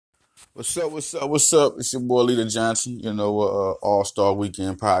What's up? What's up? What's up? It's your boy Leader Johnson. All Star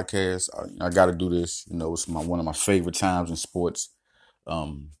Weekend podcast. I got to do this. It's one of my favorite times in sports.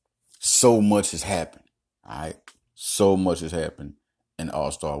 Um, so much has happened. All right, so much has happened in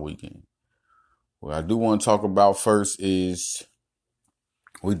All Star Weekend. What I do want to talk about first is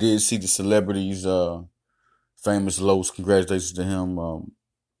we did see the celebrities. Famous Los. Congratulations to him.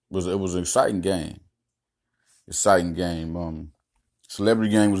 It was an exciting game. Exciting game.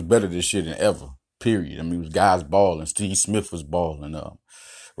 Celebrity game was better this year than ever. Period. I mean, it was guys balling. Steve Smith was balling.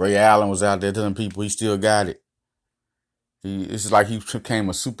 Ray Allen was out there telling people he still got it. It's like he became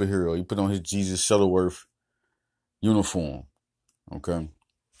a superhero. He put on his Jesus Shuttleworth uniform. Okay.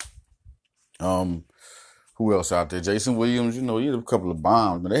 Um, who else out there? Jason Williams. He had a couple of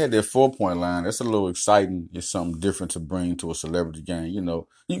bombs, but they had their 4 point line. That's a little exciting. It's something different to bring to a celebrity game. You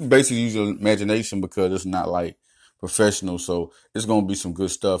can basically use your imagination because it's not like professional. So it's gonna be some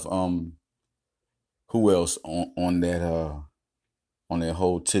good stuff. Who else on that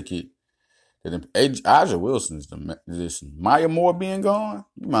whole ticket? Aja Wilson is listen. Maya Moore being gone,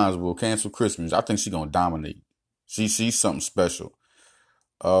 you might as well cancel Christmas. I think she's gonna dominate. She's something special.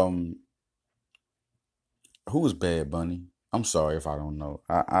 Um, who was Bad Bunny? I'm sorry if I don't know.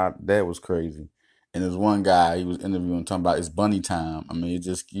 I that was crazy. And there's one guy he was interviewing talking about it's Bunny time. I mean, he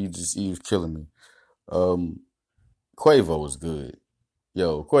was killing me. Um, Quavo was good.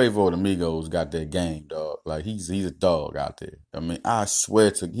 Yo, Quavo and the Migos got that game, dog. Like he's a dog out there. I mean, I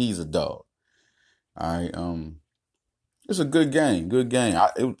swear to he's a dog. All right. It's a good game. Good game.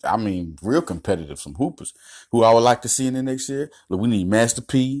 I mean, real competitive. Some hoopers who I would like to see in the next year. Look, we need Master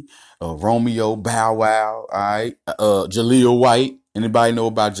P, Romeo, Bow Wow. All right. Jaleel White. Anybody know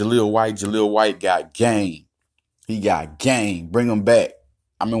about Jaleel White? Jaleel White got game. He got game. Bring him back.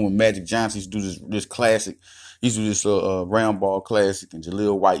 I remember when Magic Johnson used to do this classic. He used to do this round ball classic, and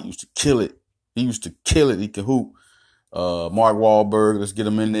Jaleel White used to kill it. He used to kill it. He could hoop. Mark Wahlberg, let's get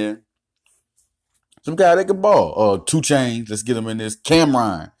him in there. Some guy that could ball. 2 Chainz, let's get him in this.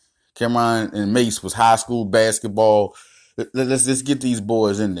 Cameron and Mace was high school basketball. Let's just get these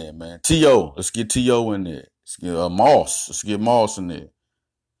boys in there, man. T.O., let's get T.O. in there. Let's get Moss. Let's get Moss in there.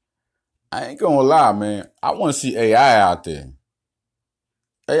 I ain't gonna lie, man. I want to see AI out there.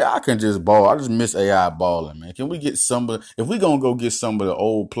 AI can just ball. I just miss AI balling, man. Can we get somebody? If we gonna go get some of the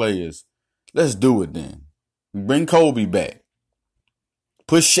old players, let's do it then. Bring Kobe back.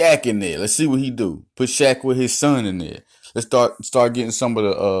 Put Shaq in there. Let's see what he do. Put Shaq with his son in there. Let's start getting some of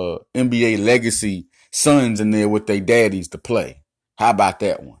the NBA legacy sons in there with their daddies to play. How about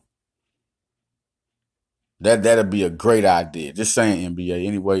that one? That'd be a great idea. Just saying, NBA.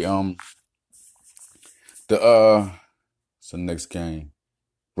 Anyway, the it's the next game.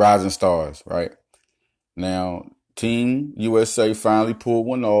 Rising Stars, right? Now, Team USA finally pulled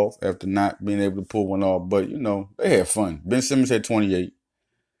one off after not being able to pull one off, but they had fun. Ben Simmons had 28.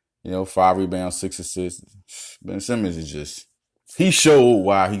 5 rebounds, 6 assists. Ben Simmons he showed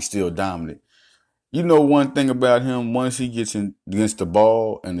why he's still dominant. One thing about him, once he gets in against the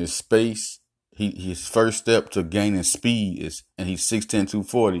ball and his space, his first step to gaining speed and he's 6'10",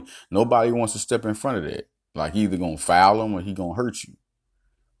 240. Nobody wants to step in front of that. Like, he either going to foul him or he going to hurt you.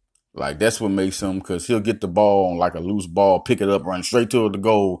 Like, that's what makes him, because he'll get the ball on like a loose ball, pick it up, run straight to the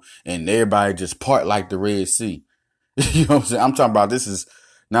goal, and everybody just part like the Red Sea. You know what I'm saying? I'm talking about this is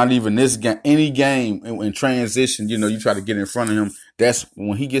not even this game. Any game in transition, you try to get in front of him. That's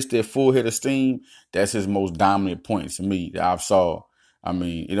when he gets that full head of steam. That's his most dominant point to me that I've saw. I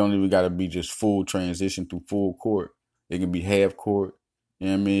mean, it don't even got to be just full transition through full court. It can be half court. You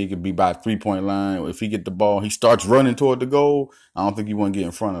know what I mean? It could be by 3 point line. If he get the ball, he starts running toward the goal. I don't think you want to get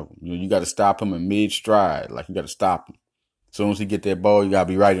in front of him. You got to stop him in mid stride. Like, you got to stop him. As soon as he get that ball, you got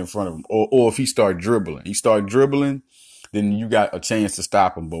to be right in front of him. Or if he start dribbling, then you got a chance to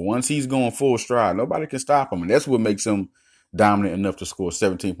stop him. But once he's going full stride, nobody can stop him. And that's what makes him dominant enough to score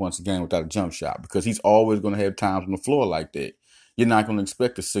 17 points a game without a jump shot, because he's always going to have times on the floor like that. You're not going to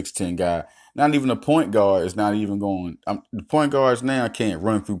expect a 6'10" guy. Not even a point guard is not even going. The point guards now can't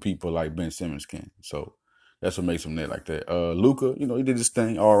run through people like Ben Simmons can. So that's what makes him that like that. Luka, he did his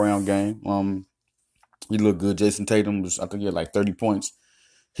thing all around game. He looked good. Jason Tatum I think he had like 30 points.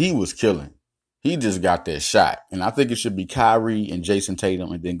 He was killing. He just got that shot. And I think it should be Kyrie and Jason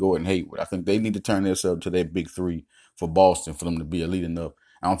Tatum and then Gordon Hayward. I think they need to turn themselves to that big three for Boston for them to be elite enough.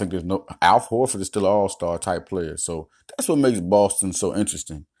 I don't think there's no Al Horford is still an all-star type player. So that's what makes Boston so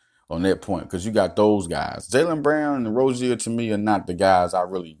interesting on that point, because you got those guys. Jaylen Brown and Rozier, to me, are not the guys I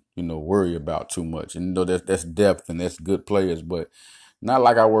really, worry about too much. And that's depth and that's good players, but not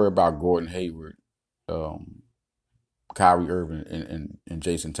like I worry about Gordon Hayward. Kyrie Irving, and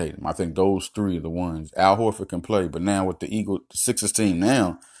Jason Tatum. I think those three are the ones. Al Horford can play, but now with the Sixers team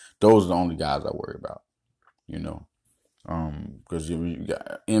now, those are the only guys I worry about. You know, because you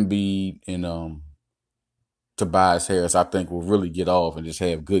got Embiid and Tobias Harris. I think will really get off and just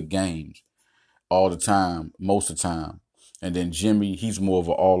have good games all the time, most of the time. And then Jimmy, he's more of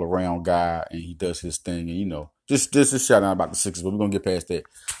an all around guy, and he does his thing. And just a shout out about the Sixers, but we're gonna get past that.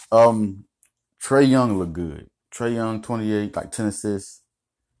 Trae Young look good. Trae Young, 28, like 10 assists,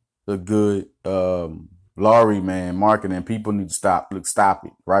 look good. Laurie, man, marketing, people need to stop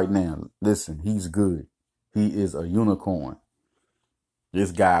it right now. Listen, he's good. He is a unicorn.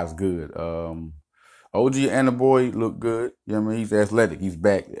 This guy's good. OG Anunoby look good. You know what I mean? He's athletic. He's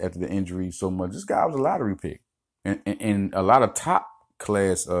back after the injury so much. This guy was a lottery pick and a lot of top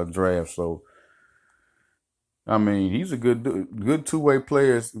class drafts. So, I mean, he's a good two-way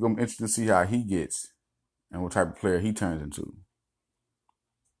player. It's going to be interesting to see how he gets and what type of player he turns into.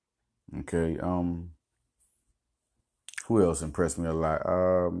 Okay. Who else impressed me a lot?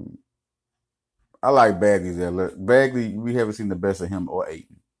 I like Bagley there. Bagley, we haven't seen the best of him or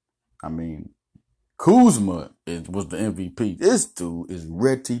Ayton. I mean, Kuzma was the MVP. This dude is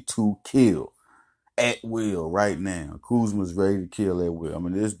ready to kill at will right now. Kuzma's ready to kill at will. I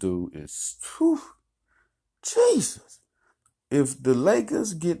mean, this dude is, Jesus. If the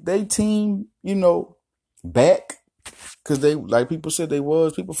Lakers get their team, back, because they, like people said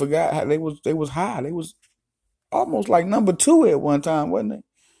people forgot how they was high. They was almost like number 2 at one time, wasn't they?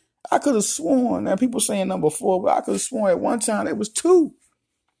 I could have sworn, now people saying number 4, but I could have sworn at one time it was 2.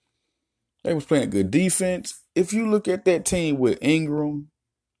 They was playing good defense. If you look at that team with Ingram,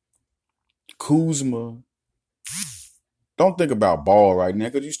 Kuzma, don't think about Ball right now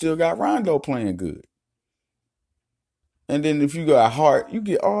because you still got Rondo playing good. And then if you got Hart, you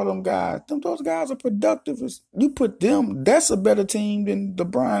get all them guys. Those guys are productive. You put them, that's a better team than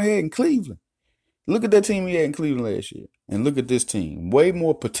LeBron had in Cleveland. Look at that team he had in Cleveland last year. And look at this team. Way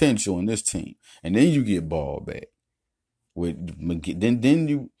more potential in this team. And then you get Ball back. Then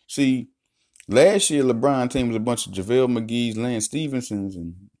you see, last year LeBron team was a bunch of JaVale McGee's, Lance Stevensons,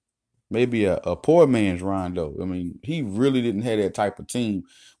 and maybe a poor man's Rondo. I mean, he really didn't have that type of team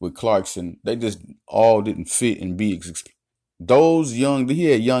with Clarkson. They just all didn't fit and be. He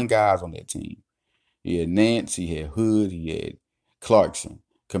had young guys on that team. He had Nance, he had Hood, he had Clarkson.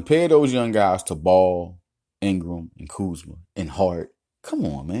 Compare those young guys to Ball, Ingram, and Kuzma, and Hart. Come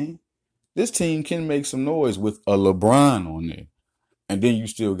on, man. This team can make some noise with a LeBron on there. And then you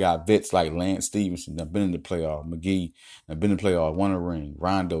still got vets like Lance Stevenson that been in the playoffs, McGee that been in the playoffs, won a ring,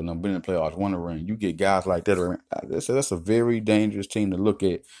 Rondo that been in the playoffs, won a ring. You get guys like that. That's a very dangerous team to look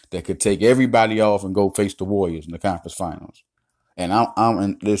at that could take everybody off and go face the Warriors in the conference finals. And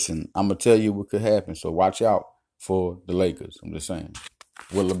listen, I'm gonna tell you what could happen. So watch out for the Lakers. I'm just saying,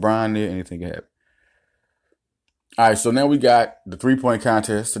 with LeBron there, anything can happen. All right, so now we got the 3-point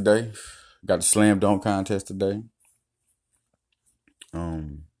contest today. Got the slam dunk contest today.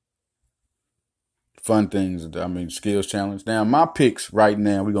 Fun things. Skills challenge. Now, my picks right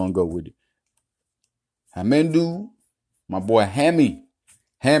now, we're going to go with it. Hamidou, my boy Hammy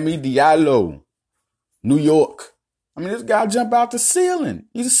Diallo, New York. This guy jump out the ceiling.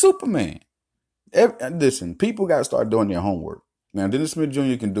 He's a Superman. Listen, people got to start doing their homework. Now, Dennis Smith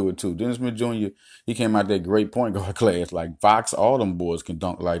Jr. can do it too. Dennis Smith Jr., he came out that great point guard class. Like Fox, all them boys can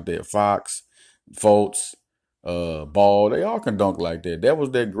dunk like that. Fox, Fultz, Ball, they all can dunk like that. That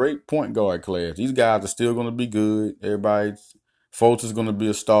was that great point guard class. These guys are still going to be good. Fultz is going to be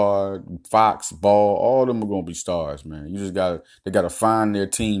a star. Fox, Ball, all of them are going to be stars, man. They got to find their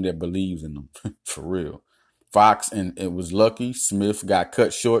team that believes in them, for real. Fox, and it was lucky Smith got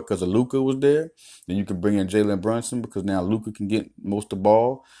cut short because Luka was there. Then you can bring in Jalen Brunson because now Luka can get most of the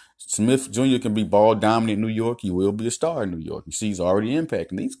ball. Smith Jr. can be ball dominant in New York. He will be a star in New York. You see, he's already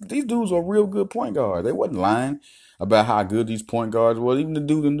impacting. These dudes are real good point guards. They wasn't lying about how good these point guards were. Even the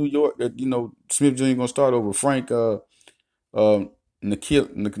dude in New York that, Smith Jr. gonna start over Frank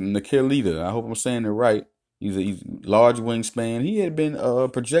Nikelita. I hope I'm saying it right. He's a large wingspan. He had been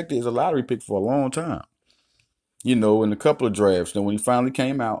projected as a lottery pick for a long time. In a couple of drafts. Then when he finally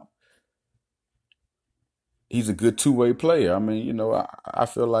came out, he's a good two-way player. I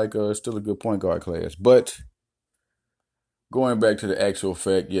feel like it's still a good point guard class. But going back to the actual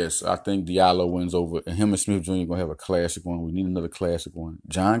fact, yes, I think Diallo wins over. And him and Smith Jr. are going to have a classic one. We need another classic one.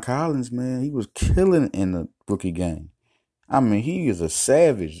 John Collins, man, he was killing in the rookie game. He is a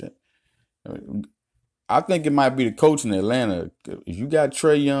savage. I think it might be the coach in Atlanta. If you got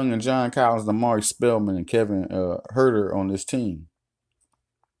Trae Young and John Collins, Amari Spellman, and Kevin Huerter on this team,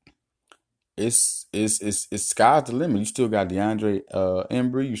 it's sky's the limit. You still got DeAndre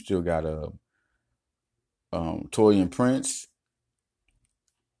Embry, you still got Torian Prince.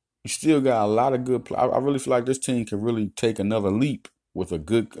 You still got a lot of good. I really feel like this team can really take another leap with a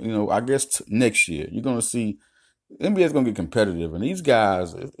good. I guess next year you're gonna see NBA is gonna get competitive, and these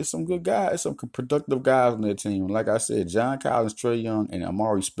guys, it's some good guys, it's some productive guys on their team. Like I said, John Collins, Trae Young, and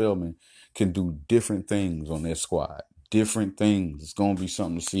Amari Spellman can do different things on their squad. Different things. It's gonna be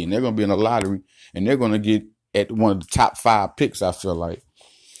something to see, and they're gonna be in the lottery, and they're gonna get at one of the top 5 picks. I feel like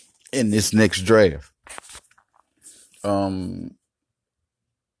in this next draft. Um,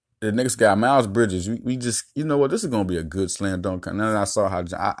 the next guy, Miles Bridges, we just, you know what, this is going to be a good slam dunk. Now that I saw how,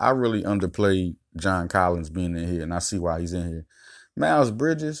 I really underplayed John Collins being in here, and I see why he's in here. Miles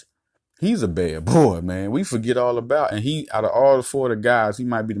Bridges, he's a bad boy, man. We forget all about, and he, out of all the 4 of the guys, he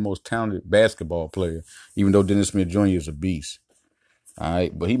might be the most talented basketball player, even though Dennis Smith Jr. is a beast. All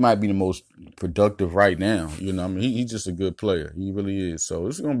right, but he might be the most productive right now. You know, I mean, he's just a good player. He really is. So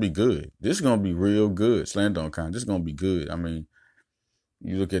this is going to be good. This is going to be real good. Slam dunk contest. This is going to be good. I mean,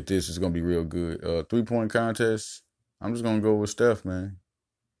 you look at this, it's going to be real good. 3-point contest, I'm just going to go with Steph, man.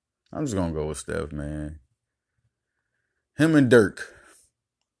 I'm just going to go with Steph, man. Him and Dirk.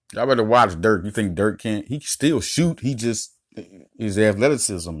 Y'all better watch Dirk. You think Dirk can't? He can still shoot. He just, his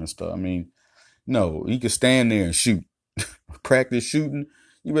athleticism and stuff. I mean, no, he could stand there and shoot. Practice shooting.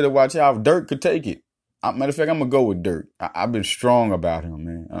 You better watch out if Dirk could take it. Matter of fact, I'm going to go with Dirk. I've been strong about him,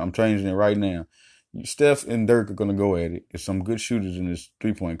 man. I'm changing it right now. Steph and Dirk are going to go at it. There's some good shooters in this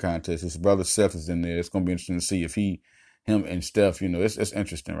 3-point contest. His brother Seth is in there. It's going to be interesting to see if him and Steph, it's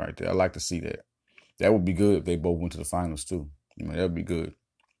interesting right there. I like to see that. That would be good if they both went to the finals too. I mean, that would be good.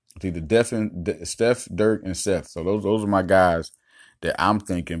 It's either Steph, Dirk, and Seth. So those are my guys that I'm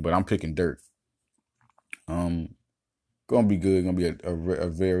thinking, but I'm picking Dirk. Gonna be good. Gonna be a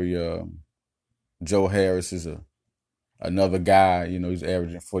very Joe Harris is another guy. He's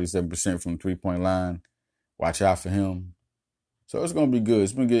averaging 47% from the 3-point line. Watch out for him. So it's gonna be good.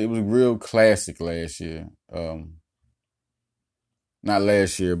 It's been good. It was a real classic last year. Not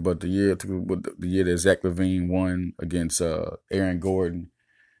last year, but the year that Zach LaVine won against Aaron Gordon,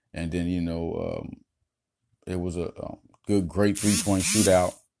 and then it was a great 3-point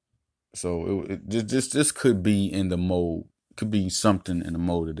shootout. So this could be in the mold. Could be something in the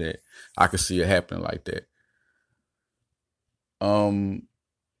mold of that. I could see it happening like that.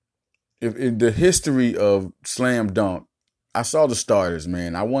 If in the history of slam dunk, I saw the starters,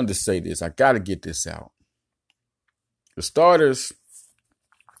 man. I wanted to say this. I got to get this out. The starters,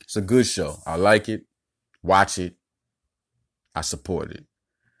 it's a good show. I like it. Watch it. I support it.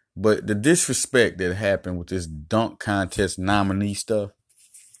 But the disrespect that happened with this dunk contest nominee stuff,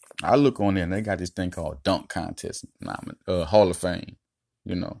 I look on there and they got this thing called dunk contest Hall of Fame,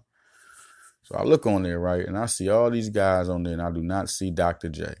 So I look on there, right, and I see all these guys on there, and I do not see Dr.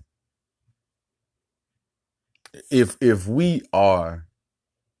 J. If we are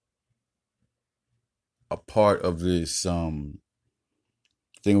a part of this thing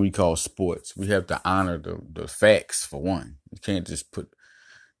we call sports, we have to honor the facts for one. You can't just put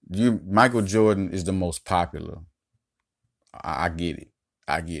Michael Jordan is the most popular. I get it.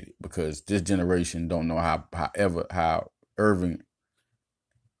 Because this generation don't know how Irving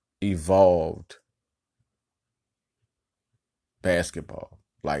evolved basketball.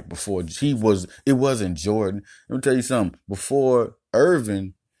 Like before it wasn't Jordan. Let me tell you something. Before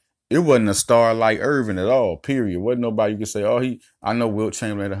Irving, it wasn't a star like Irving at all, period. Wasn't nobody you could say, I know Wilt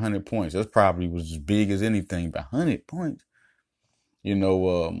Chamberlain had 100 points. That's probably was as big as anything, but 100 points.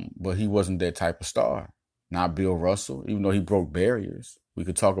 But he wasn't that type of star. Not Bill Russell, even though he broke barriers. We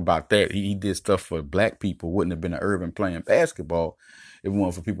could talk about that. He did stuff for black people. Wouldn't have been an Irving playing basketball if it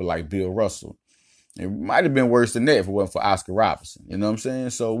wasn't for people like Bill Russell. It might have been worse than that if it wasn't for Oscar Robertson. You know what I'm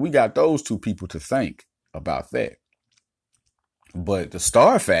saying? So we got those 2 people to thank about that. But the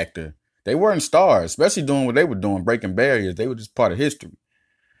star factor, they weren't stars, especially doing what they were doing, breaking barriers. They were just part of history.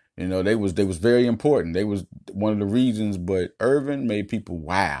 They was very important. They was one of the reasons, but Irving made people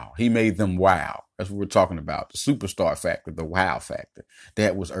wow. He made them wow. That's what we're talking about. The superstar factor, the wow factor.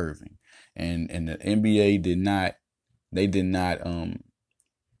 That was Irving. And the NBA they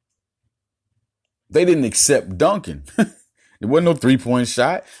didn't accept dunking. There wasn't no 3-point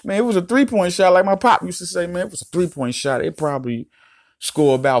shot. Man, it was a 3-point shot. Like my pop used to say, man, it was a 3-point shot. They probably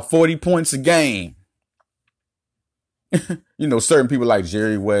score about 40 points a game. Certain people like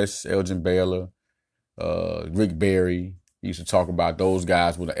Jerry West, Elgin Baylor, Rick Barry used to talk about those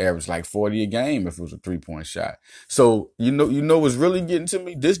guys would average like 40 a game if it was a 3-point shot. So, what's really getting to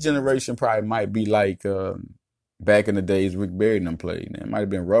me? This generation probably might be like back in the days Rick Barry and them played. It might have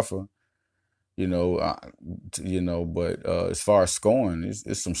been rougher. But as far as scoring,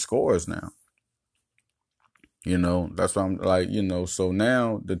 it's some scores now. That's what I'm like, so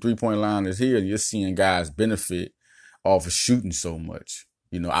now the 3-point line is here. You're seeing guys benefit off of shooting so much.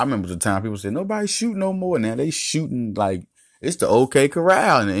 I remember the time people said, nobody shoot no more. Now they shooting like it's the OK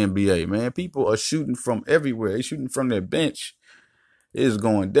Corral in the NBA, man. People are shooting from everywhere. They shooting from their bench. It is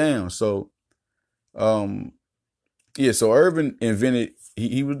going down. So, so Irvin invented,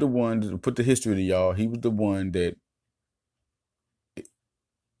 he was the one to put the history to y'all. He was the one that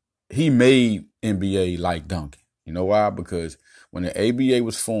he made NBA like dunking. You know why? Because when the ABA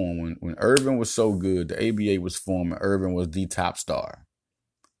was formed, when Irvin was so good, the ABA was formed and Irvin was the top star.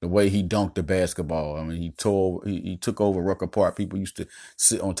 The way he dunked the basketball. I mean, he took over Rucker Park. People used to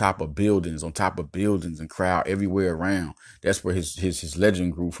sit on top of buildings and crowd everywhere around. That's where his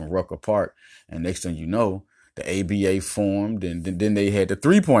legend grew, from Rucker Park. And next thing you know, the ABA formed, and then they had the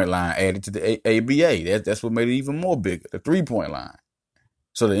 3-point line added to the ABA. That's what made it even more bigger, the 3-point line.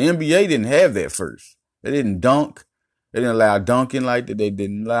 So the NBA didn't have that first. They didn't dunk. They didn't allow dunking like that. They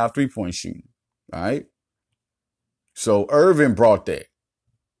didn't allow 3-point shooting. All right. So Irvin brought that.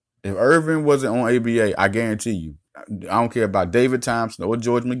 If Irvin wasn't on ABA, I guarantee you, I don't care about David Thompson or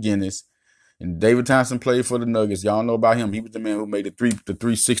George McGinnis. And David Thompson played for the Nuggets. Y'all know about him. He was the man who made the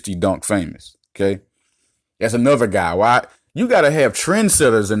 360 dunk famous. Okay. That's another guy. Why? You got to have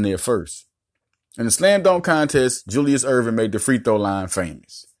trendsetters in there first. In the slam dunk contest, Julius Irvin made the free throw line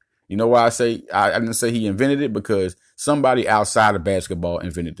famous. You know why I say I didn't say he invented it? Because somebody outside of basketball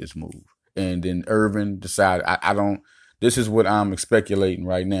invented this move. And then Irvin decided, this is what I'm speculating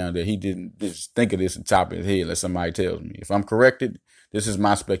right now, that he didn't just think of this on top of his head unless somebody tells me. If I'm corrected, this is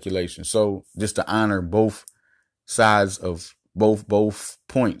my speculation. So just to honor both sides of both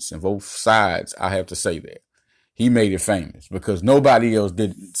points and both sides, I have to say that he made it famous because nobody else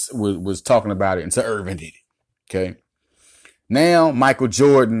was talking about it until Irvin did it. Okay. Now Michael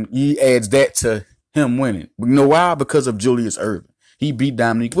Jordan, he adds that to him winning. You know why? Because of Julius Irvin. He beat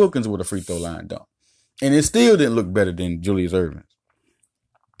Dominique Wilkins with a free throw line dunk. And it still didn't look better than Julius Irvin's.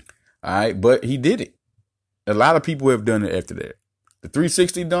 All right, but he did it. A lot of people have done it after that. The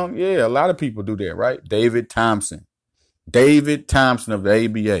 360 dunk, yeah, a lot of people do that, right? David Thompson of the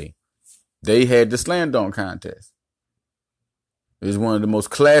ABA. They had the slam dunk contest. It was one of the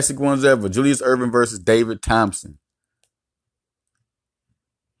most classic ones ever. Julius Irvin versus David Thompson.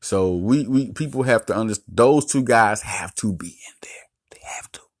 So we people have to understand, those two guys have to be in there.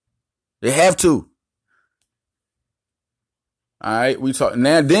 They have to. All right, we talk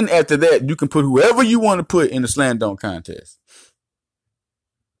now. Then after that, you can put whoever you want to put in the slam dunk contest.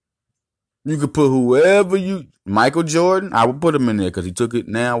 You could put Michael Jordan. I would put him in there because he took it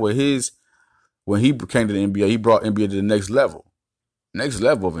now when he came to the NBA, he brought NBA to the next level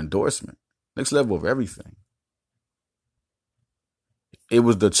of endorsement, next level of everything. It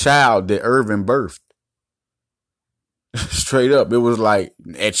was the child that Irvin birthed. Straight up, it was like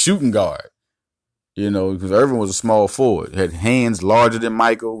at shooting guard. Because Irvin was a small forward, had hands larger than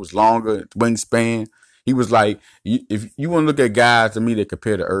Michael, was longer, wingspan. He was like, if you want to look at guys to me that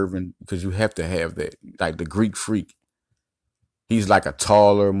compare to Irvin, because you have to have that, like the Greek freak. He's like a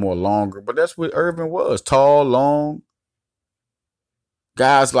taller, more longer, but that's what Irvin was. Tall, long.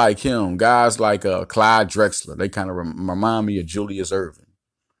 Guys like him, guys like Clyde Drexler, they kind of remind me of Julius Irvin.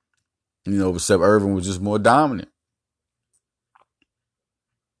 Except Irvin was just more dominant.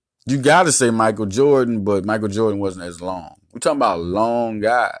 You got to say Michael Jordan, but Michael Jordan wasn't as long. We're talking about long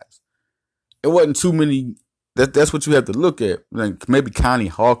guys. It wasn't too many. That's what you have to look at. Like maybe Connie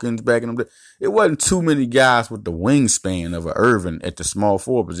Hawkins back in the day. It wasn't too many guys with the wingspan of an Irvin at the small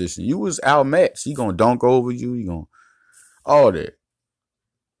forward position. You was outmatched. He gonna dunk over you. You gonna all that.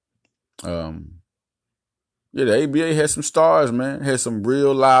 The ABA has some stars, man. Has some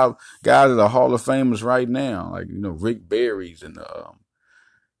real live guys that are Hall of Famers right now, like Rick Barry's and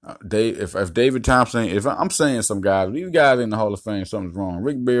if David Thompson, if I'm saying some guys, these guys in the Hall of Fame, something's wrong.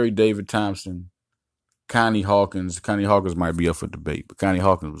 Rick Barry, David Thompson, Connie Hawkins. Connie Hawkins might be up for debate, but Connie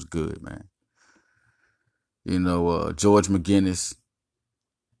Hawkins was good, man. George McGinnis.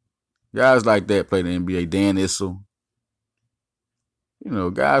 Guys like that played in the NBA. Dan Issel.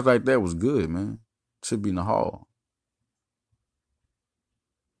 Guys like that was good, man. Should be in the Hall.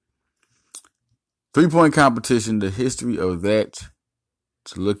 3-point competition, the history of that.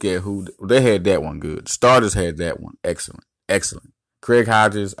 To look at who they had that one good. The starters had that one excellent. Craig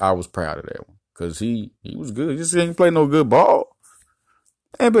Hodges, I was proud of that one because he was good. He just didn't play no good ball.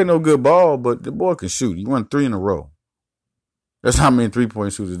 Ain't play no good ball, but the boy can shoot. He won 3 in a row. That's how many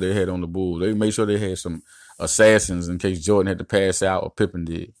 3-point shooters they had on the Bulls. They made sure they had some assassins in case Jordan had to pass out or Pippen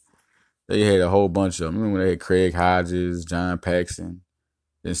did. They had a whole bunch of them. Remember when they had Craig Hodges, John Paxson,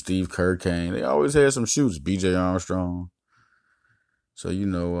 then Steve Kerr came. They always had some shooters. B.J. Armstrong. So,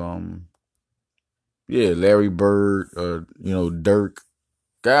 Larry Bird, Dirk,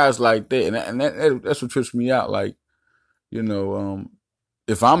 guys like that. And that's what trips me out. Like,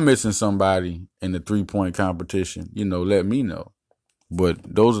 if I'm missing somebody in the 3-point competition, let me know. But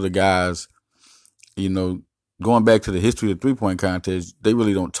those are the guys, going back to the history of the 3-point contest, they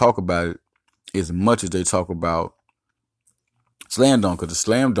really don't talk about it as much as they talk about slam dunk, because the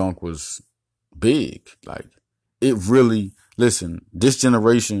slam dunk was big. Like, it really, listen, this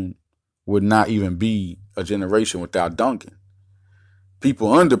generation would not even be a generation without dunking. People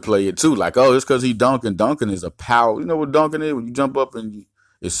underplay it too. Like, oh, it's because he dunking. Dunking is a power. You know what dunking is? When you jump up and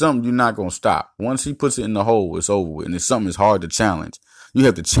it's something you're not going to stop. Once he puts it in the hole, it's over with. And it's something that's hard to challenge. You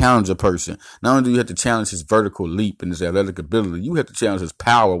have to challenge a person. Not only do you have to challenge his vertical leap and his athletic ability, you have to challenge his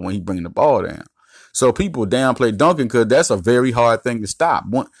power when he's bringing the ball down. So people downplay dunking because that's a very hard thing to stop.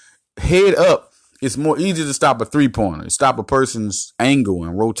 Head up, it's more easy to stop a 3-pointer. Stop a person's angle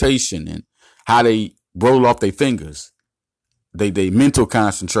and rotation and how they roll off their fingers. They mental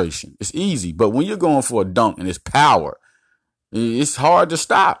concentration. It's easy. But when you're going for a dunk and it's power, it's hard to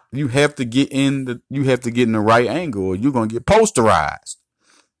stop. You have to get in the right angle or you're going to get posterized.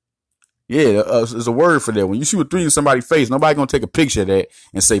 Yeah, there's a word for that. When you shoot a 3 in somebody's face, nobody's going to take a picture of that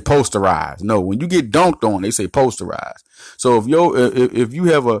and say posterized. No, when you get dunked on, they say posterized. So if you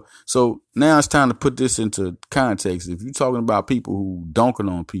have so now it's time to put this into context. If you're talking about people who dunking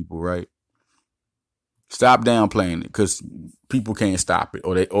on people, right? Stop downplaying it because people can't stop it,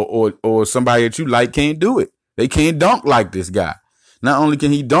 or somebody that you like can't do it. They can't dunk like this guy. Not only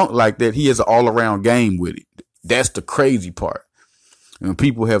can he dunk like that, he has an all-around game with it. That's the crazy part. And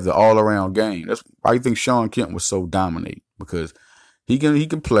people have the all-around game. That's why I think Shawn Kemp was so dominant, because he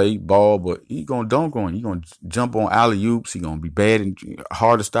can play ball, but he gonna dunk on you. He gonna jump on alley-oops. He gonna be bad and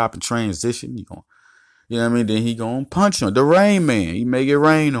hard to stop in transition. Then he gonna punch on the Rain Man. He make it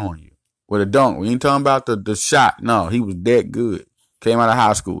rain on you with a dunk. We ain't talking about the shot. No, he was that good. Came out of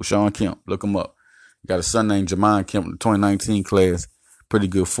high school. Shawn Kemp. Look him up. Got a son named Jamon Kemp in the 2019 class. Pretty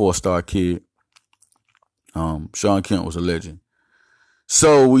good 4-star kid. Shawn Kemp was a legend.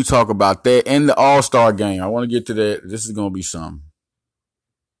 So we talk about that and the All-Star game. I want to get to that. This is going to be something.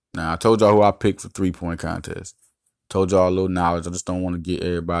 Now, I told y'all who I picked for 3-point contest. Told y'all a little knowledge. I just don't want to get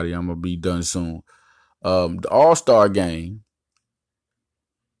everybody. I'm going to be done soon. The All-Star game,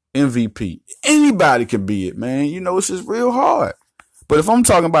 MVP. Anybody can be it, man. It's just real hard. But if I'm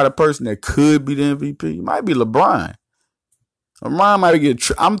talking about a person that could be the MVP, it might be LeBron. LeBron might get,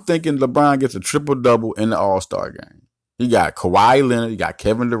 I'm thinking LeBron gets a triple-double in the All-Star game. He got Kawhi Leonard. He got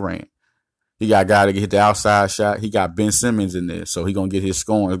Kevin Durant. He got a guy to hit the outside shot. He got Ben Simmons in there. So he's going to get his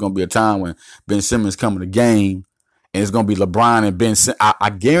scoring. There's going to be a time when Ben Simmons come in the game, and it's going to be LeBron and Ben Simmons.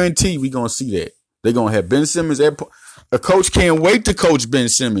 I guarantee we're going to see that. They're going to have Ben Simmons. A coach can't wait to coach Ben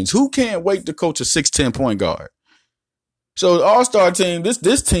Simmons. Who can't wait to coach a 6'10" point guard? So the All-Star team,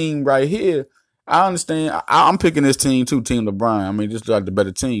 this team right here, I understand. I'm picking this team too, Team LeBron. I mean, this is like the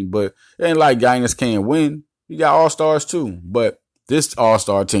better team, but it ain't like Giannis can't win. You got All-Stars too, but this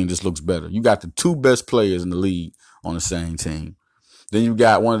All-Star team just looks better. You got the 2 best players in the league on the same team. Then you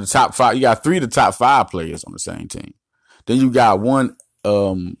got one of the top 5. You got 3 of the top 5 players on the same team. Then you got one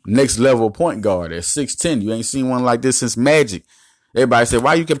next level point guard at 6'10". You ain't seen one like this since Magic. Everybody said,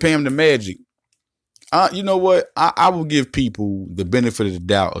 why you compare him to Magic? You know what? I will give people the benefit of the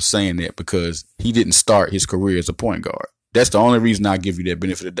doubt of saying that because he didn't start his career as a point guard. That's the only reason I give you that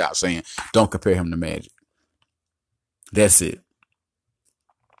benefit of the doubt, saying don't compare him to Magic. That's it.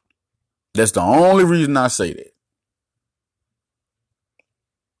 That's the only reason I say that.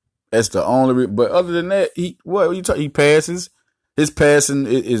 That's the only reason. But other than that, he passes. His passing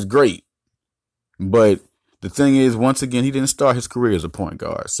is great. But the thing is, once again, he didn't start his career as a point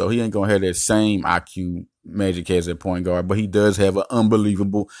guard. So he ain't going to have that same IQ Magic has at point guard. But he does have an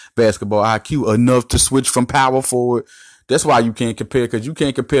unbelievable basketball IQ, enough to switch from power forward. That's why you can't compare, because you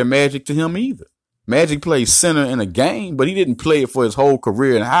can't compare Magic to him either. Magic played center in a game, but he didn't play it for his whole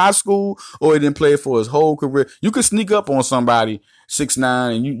career in high school, or he didn't play it for his whole career. You could sneak up on somebody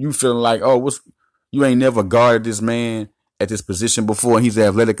 6'9", and you feeling like, you ain't never guarded this man at this position before, and he's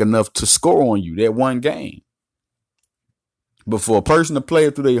athletic enough to score on you that one game. But for a person to play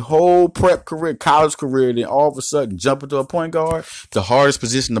through their whole prep career, college career, then all of a sudden jump into a point guard, the hardest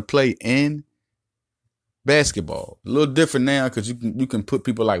position to play in basketball. A little different now because you can put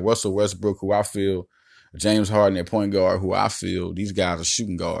people like Russell Westbrook, who I feel, James Harden at point guard, who I feel these guys are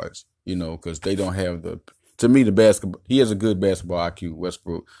shooting guards, because they don't have the To me, the basketball, he has a good basketball IQ,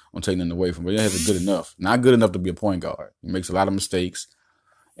 Westbrook. I'm taking it away from him, but he has a good enough. Not good enough to be a point guard. He makes a lot of mistakes.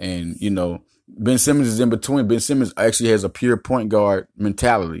 And, Ben Simmons is in between. Ben Simmons actually has a pure point guard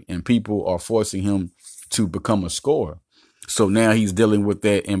mentality, and people are forcing him to become a scorer. So now he's dealing with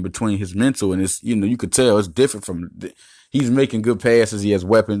that in between his mental, and it's, you could tell it's different he's making good passes. He has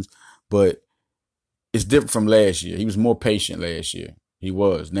weapons, but it's different from last year. He was more patient last year. He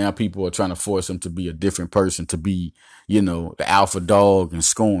was. Now people are trying to force him to be a different person, to be, the alpha dog and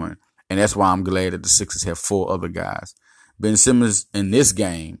scoring. And that's why I'm glad that the Sixers have 4 other guys. Ben Simmons in this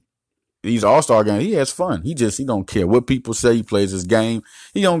game, these all-star games, he has fun. He don't care what people say. He plays his game.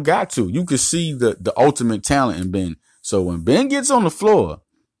 He don't got to. You can see the ultimate talent in Ben. So when Ben gets on the floor,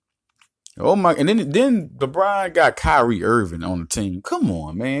 oh my, and then LeBron got Kyrie Irving on the team. Come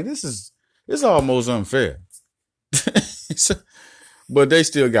on, man. It's almost unfair. But they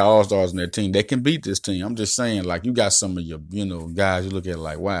still got all-stars in their team. They can beat this team. I'm just saying, like, you got some of your, guys you look at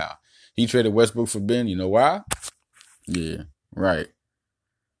like, wow. He traded Westbrook for Ben. You know why? Yeah, right.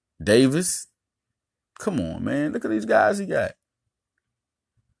 Davis. Come on, man. Look at these guys he got.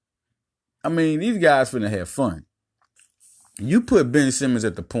 I mean, these guys finna have fun. You put Ben Simmons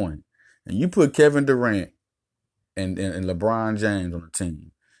at the point, and you put Kevin Durant and LeBron James on the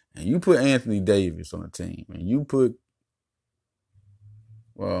team, and you put Anthony Davis on the team, and you put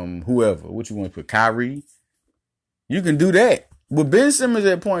whoever, what you want to put, Kyrie. You can do that. With Ben Simmons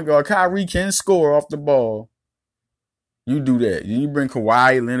at point guard, Kyrie can score off the ball. You do that. You bring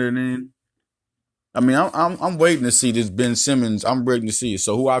Kawhi Leonard in. I mean, I'm waiting to see this Ben Simmons. I'm waiting to see it.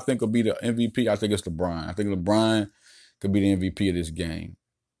 So who I think will be the MVP? I think it's LeBron. I think LeBron could be the MVP of this game.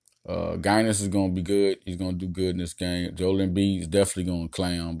 Guinness is going to be good. He's going to do good in this game. Joel Embiid is definitely going to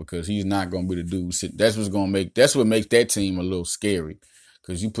clown because he's not going to be the dude. That's what makes that team a little scary.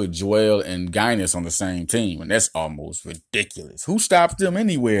 Because you put Joel and Guinness on the same team, and that's almost ridiculous. Who stops them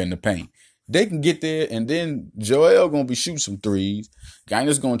anywhere in the paint? They can get there, and then Joel going to be shooting some threes.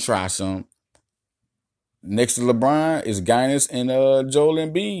 Guinness going to try some. Next to LeBron is Guinness and Joel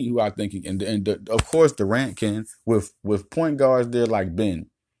Embiid, who I think, of course Durant can, with point guards there like Ben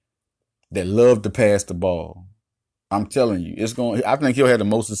that love to pass the ball. I'm telling you, I think he'll have the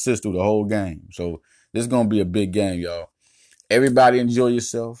most assists through the whole game. So this is going to be a big game, y'all. Everybody enjoy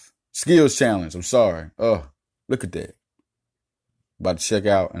yourself. Skills challenge. I'm sorry. Oh, look at that. About to check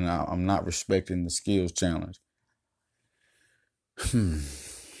out, and I'm not respecting the skills challenge. I'm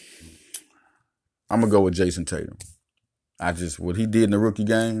going to go with Jason Tatum. What he did in the rookie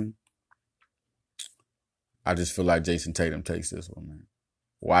game, I just feel like Jason Tatum takes this one, man.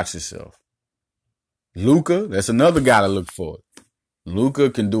 Watch yourself. Luka, that's another guy to look for. Luka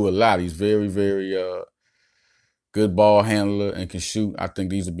can do a lot. He's very, very good ball handler and can shoot. I think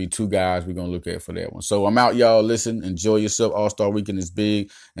these will be 2 guys we're going to look at for that one. So I'm out, y'all. Listen, enjoy yourself. All-Star Weekend is big.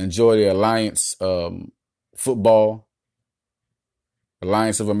 Enjoy the Alliance football.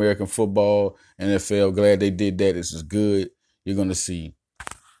 Alliance of American Football, NFL. Glad they did that. This is good. You're going to see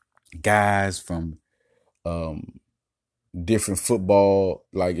guys from different football.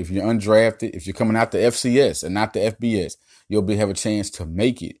 Like if you're undrafted, if you're coming out the FCS and not the FBS, you'll have a chance to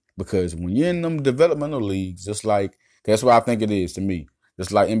make it. Because when you're in them developmental leagues, that's what I think it is to me.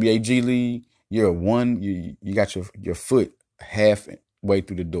 Just like NBA G League, you got your foot halfway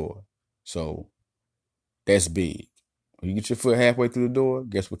through the door. So that's big. When you get your foot halfway through the door,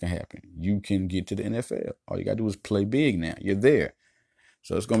 guess what can happen? You can get to the NFL. All you got to do is play big now. You're there.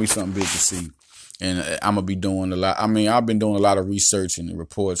 So it's going to be something big to see. And I'm going to be doing a lot. I mean, I've been doing a lot of research and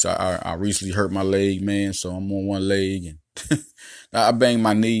reports. I recently hurt my leg, man. So I'm on one leg. And I banged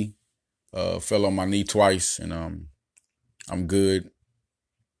my knee. Fell on my knee twice. And I'm good.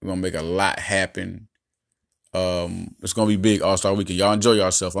 We're going to make a lot happen. It's going to be big All-Star Weekend. Y'all enjoy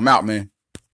yourself. I'm out, man.